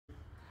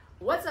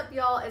What's up,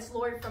 y'all? It's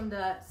Lori from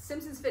the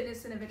Simpsons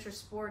Fitness and Adventure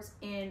Sports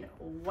in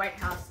White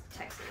House,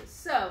 Texas.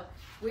 So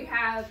we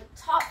have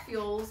Top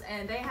Fuels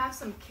and they have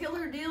some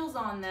killer deals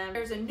on them.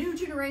 There's a new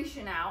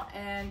generation out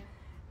and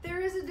there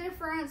is a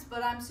difference,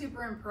 but I'm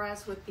super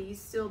impressed with these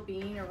still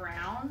being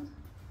around.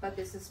 But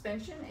the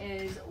suspension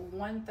is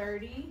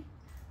 130,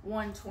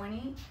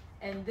 120,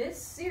 and this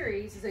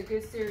series is a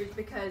good series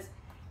because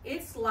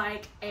it's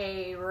like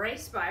a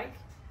race bike,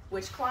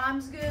 which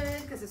climbs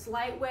good because it's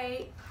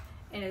lightweight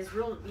and is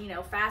real,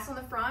 fast on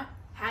the front.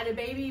 Had a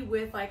baby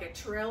with like a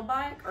trail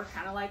bike or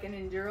kind of like an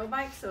enduro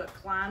bike, so it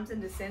climbs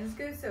and descends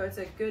good. So it's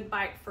a good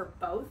bike for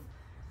both.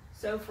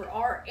 So for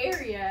our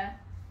area,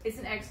 it's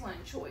an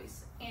excellent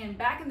choice. And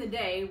back in the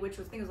day, which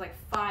was, I think it was like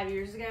 5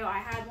 years ago, I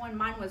had one.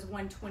 Mine was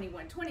 120,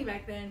 120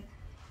 back then.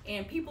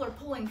 And people are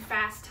pulling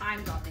fast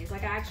times on these.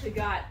 Like I actually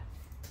got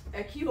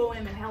a QOM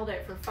and held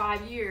it for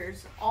 5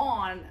 years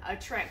on a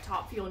Trek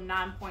Top Fuel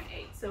 9.8.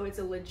 So it's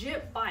a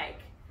legit bike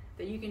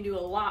that you can do a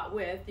lot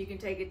with. You can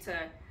take it to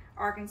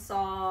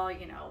Arkansas,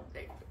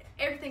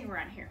 everything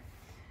around here.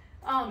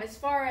 As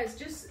far as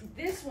just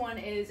this one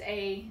is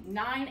a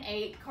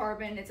 9.8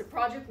 carbon. It's a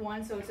Project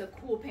One, so it's a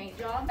cool paint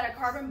job. Got a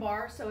carbon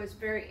bar, so it's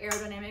very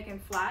aerodynamic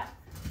and flat.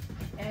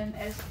 And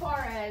as far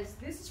as,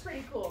 this is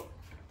pretty cool.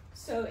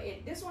 So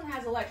this one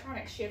has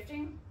electronic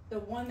shifting.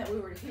 The one that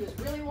he was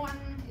really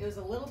wanting, it was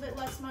a little bit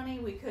less money.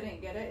 We couldn't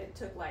get it. It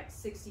took like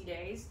 60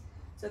 days.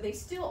 So they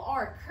still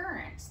are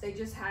current. They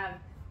just have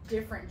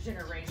different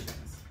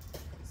generations.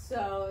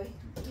 So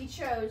he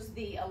chose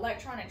the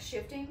electronic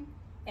shifting,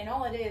 and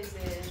all it is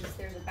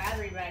there's a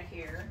battery back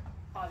here,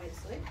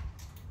 obviously,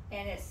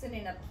 and it's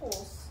sending a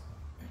pulse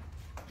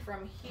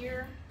from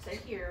here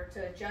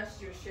to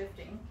adjust your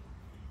shifting.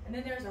 And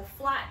then there's a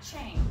flat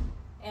chain,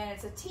 and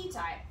it's a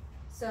T-type.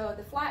 So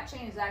the flat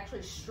chain is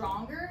actually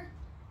stronger,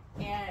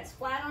 and it's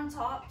flat on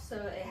top, so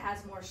it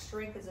has more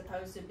strength as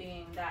opposed to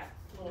being that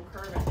little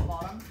curve at the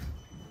bottom.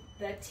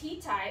 The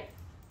T-type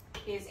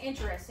is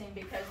interesting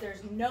because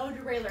there's no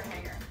derailleur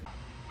hanger.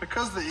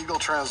 Because the Eagle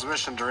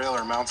transmission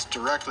derailleur mounts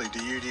directly to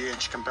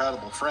UDH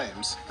compatible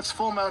frames, its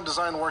full mount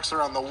design works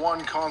around the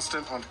one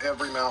constant on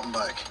every mountain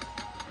bike: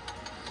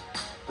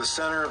 the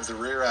center of the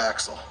rear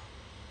axle.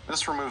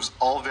 This removes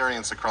all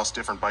variance across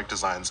different bike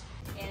designs.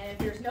 And if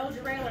there's no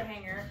derailleur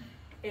hanger,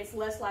 it's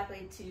less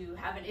likely to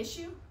have an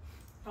issue.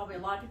 Probably a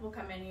lot of people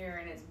come in here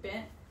and it's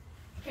bent.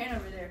 Pan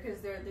over there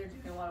because they're doing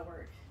a lot of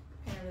work.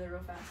 Pan over there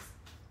real fast.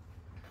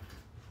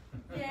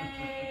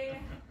 Yay!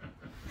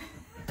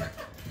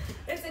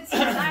 It's a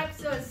T-type,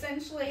 so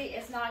essentially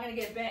it's not going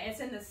to get bent. It's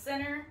in the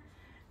center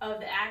of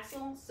the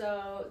axle,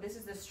 so this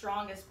is the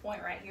strongest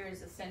point right here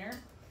is the center.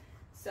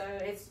 So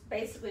it's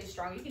basically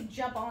strong. You can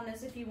jump on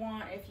this if you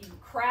want. If you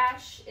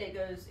crash, it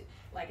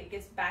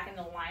gets back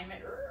into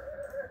alignment.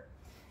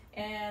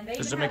 And they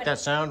does it make that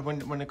sound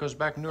when it goes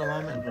back into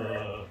alignment?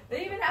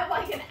 They even have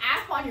like an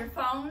app on your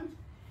phone,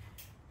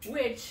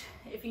 which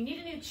if you need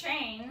a new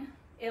chain,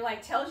 it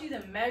like tells you the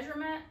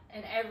measurement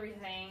and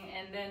everything,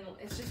 and then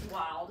it's just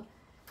wild.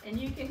 And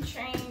you can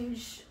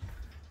change,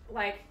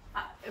 like,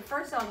 at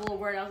first I was a little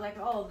worried. I was like,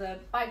 oh, the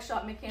bike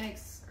shop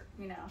mechanics,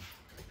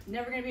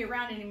 never gonna be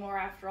around anymore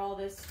after all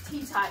this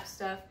T-type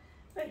stuff.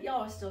 But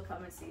y'all still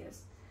come and see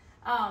us.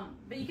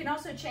 But you can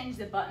also change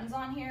the buttons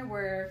on here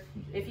where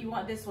if you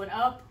want this one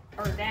up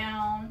or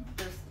down,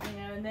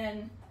 and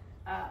then,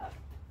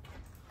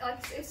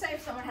 like, say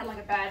if someone had like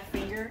a bad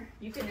finger,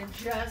 you can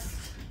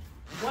adjust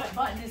what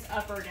button is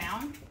up or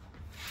down.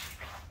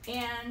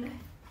 And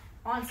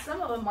on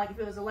some of them, like if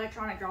it was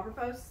electronic dropper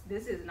posts,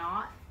 this is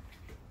not.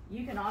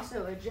 You can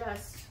also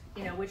adjust,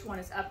 which one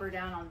is up or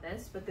down on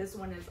this, but this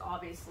one is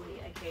obviously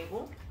a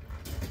cable.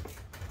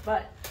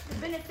 But the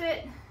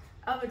benefit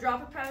of a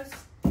dropper post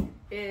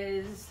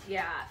is,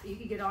 you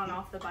can get on and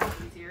off the bike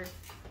easier.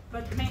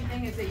 But the main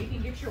thing is that you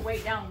can get your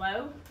weight down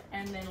low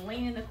and then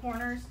lean in the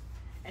corners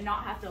and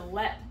not have to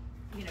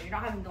you're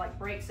not having to like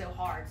brake so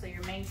hard, so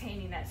you're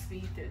maintaining that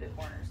speed through the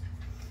corners.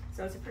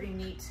 So it's a pretty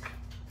neat,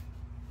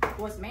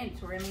 well, it's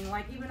mandatory. I mean,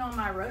 like even on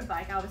my road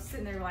bike, I was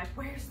sitting there like,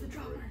 where's the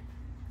dropper?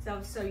 So I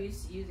was so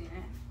used to using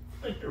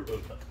it. Your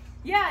road bike?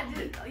 Yeah,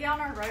 on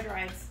our road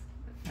rides,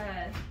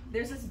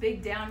 there's this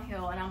big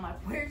downhill and I'm like,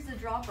 where's the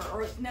dropper?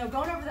 Or no,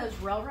 going over those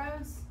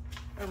railroads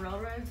are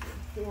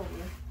horrible.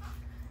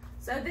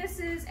 So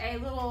this is a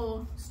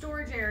little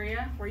storage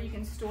area where you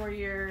can store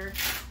your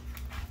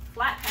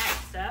flat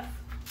pack stuff.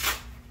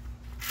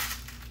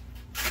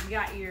 You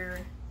got your,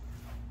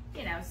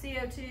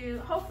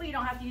 CO2. Hopefully you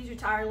don't have to use your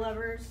tire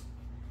levers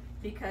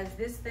because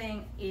this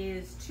thing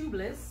is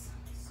tubeless.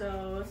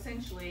 So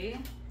essentially,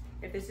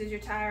 if this is your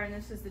tire and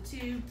this is the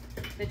tube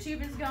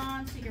is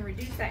gone, so you can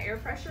reduce that air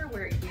pressure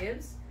where it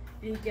gives.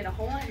 You get a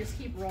hole in it, just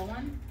keep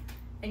rolling,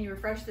 and you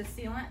refresh the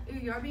sealant. Ooh,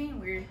 you are being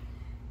weird.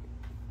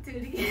 Do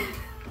it again.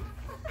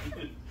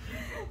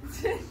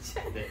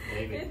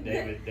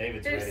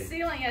 David's There's ready.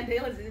 sealing at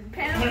David's.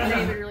 Pan over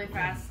David really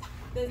fast.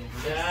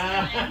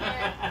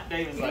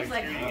 David's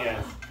like, screw you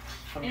guys.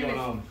 I'm going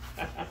home.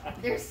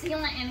 There's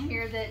sealant in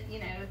here that,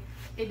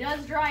 it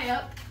does dry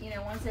up, you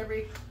know, once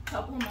every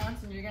couple of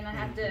months, and you're gonna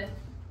have to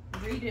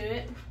redo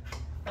it.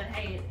 But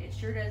hey, it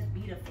sure does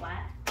beat a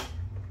flat.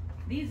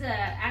 These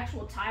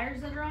actual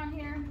tires that are on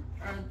here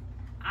are,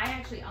 I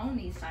actually own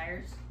these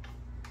tires,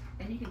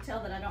 and you can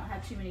tell that I don't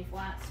have too many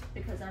flats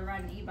because I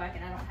ride an e-bike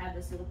and I don't have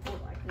this little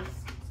port like this.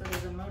 So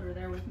there's a motor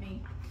there with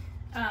me.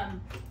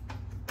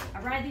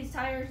 I ride these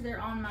tires.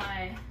 They're on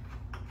my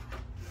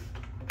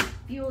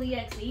Fuel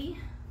EXE,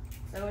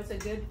 so it's a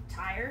good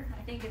tire.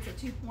 I think it's a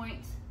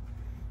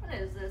what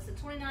is this? A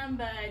 29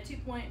 by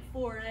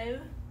 2.40.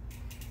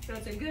 So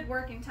it's a good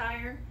working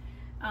tire.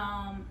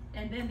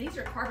 And then these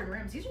are carbon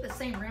rims. These are the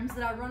same rims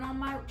that I run on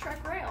my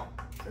Trek Rail.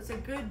 So it's a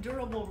good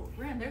durable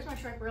rim. There's my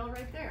Trek Rail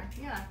right there.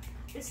 Yeah.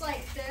 It's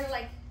like, they're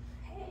like,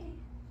 hey.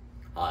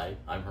 Hi,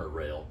 I'm her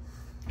rail.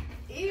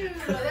 Ew,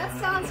 that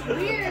sounds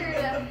weird.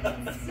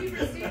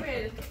 Super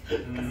stupid.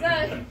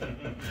 So,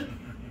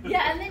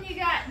 yeah, and then you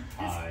got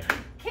this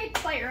kick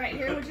plate right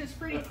here, which is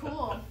pretty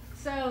cool.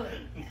 So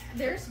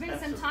there's been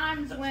some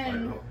times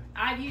when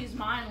I've used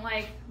mine,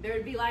 like there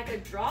would be like a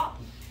drop,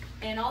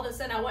 and all of a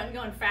sudden I wasn't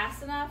going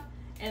fast enough,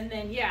 and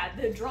then yeah,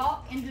 the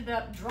drop ended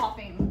up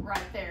dropping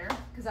right there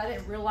because I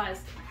didn't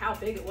realize how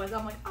big it was.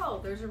 I'm like,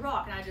 oh, there's a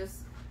rock, and I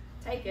just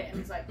take it,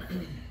 and it's like,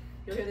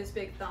 you'll hear this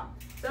big thump.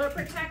 So it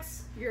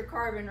protects your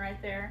carbon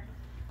right there.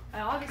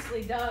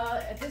 Obviously,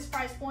 duh, at this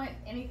price point,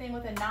 anything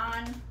with a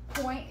 9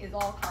 point is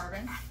all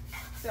carbon.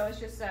 So it's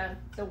just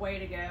the way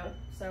to go.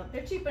 So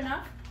they're cheap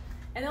enough.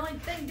 And the only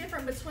thing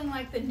different between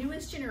like the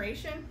newest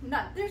generation,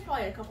 there's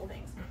probably a couple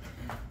things,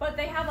 but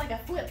they have like a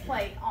flip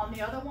plate on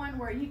the other one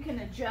where you can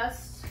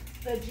adjust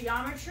the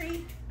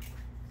geometry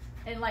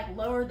and like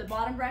lower the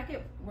bottom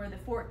bracket where the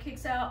fork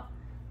kicks out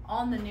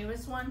on the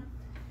newest one.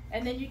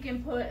 And then you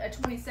can put a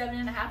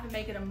 27.5 and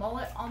make it a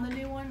mullet on the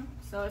new one.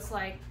 So it's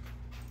like,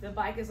 the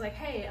bike is like,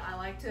 hey, I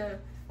like to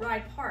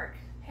ride park.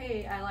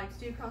 Hey, I like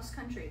to do cross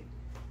country.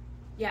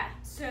 Yeah,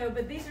 so,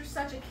 but these are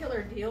such a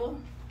killer deal.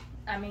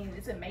 I mean,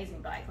 it's an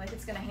amazing bike. Like,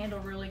 it's gonna handle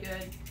really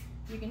good.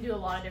 You can do a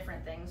lot of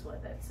different things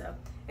with it. So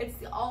it's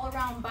the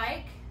all-around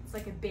bike. It's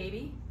like a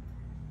baby.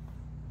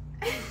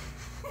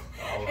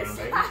 All-around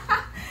baby?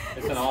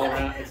 It's an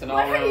all-around baby? What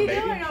are you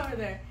doing over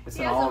there? It's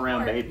an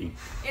all-around baby.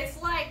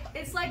 It's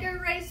like a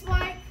race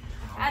bike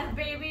as a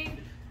baby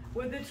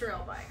with a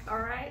trail bike, all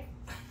right?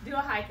 Do a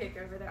high kick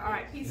over there. All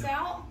right, peace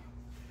out.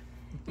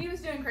 He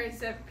was doing crazy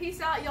stuff. Peace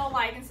out, y'all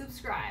like and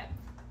subscribe.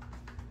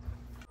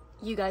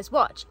 You guys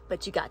watch,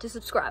 but you got to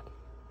subscribe.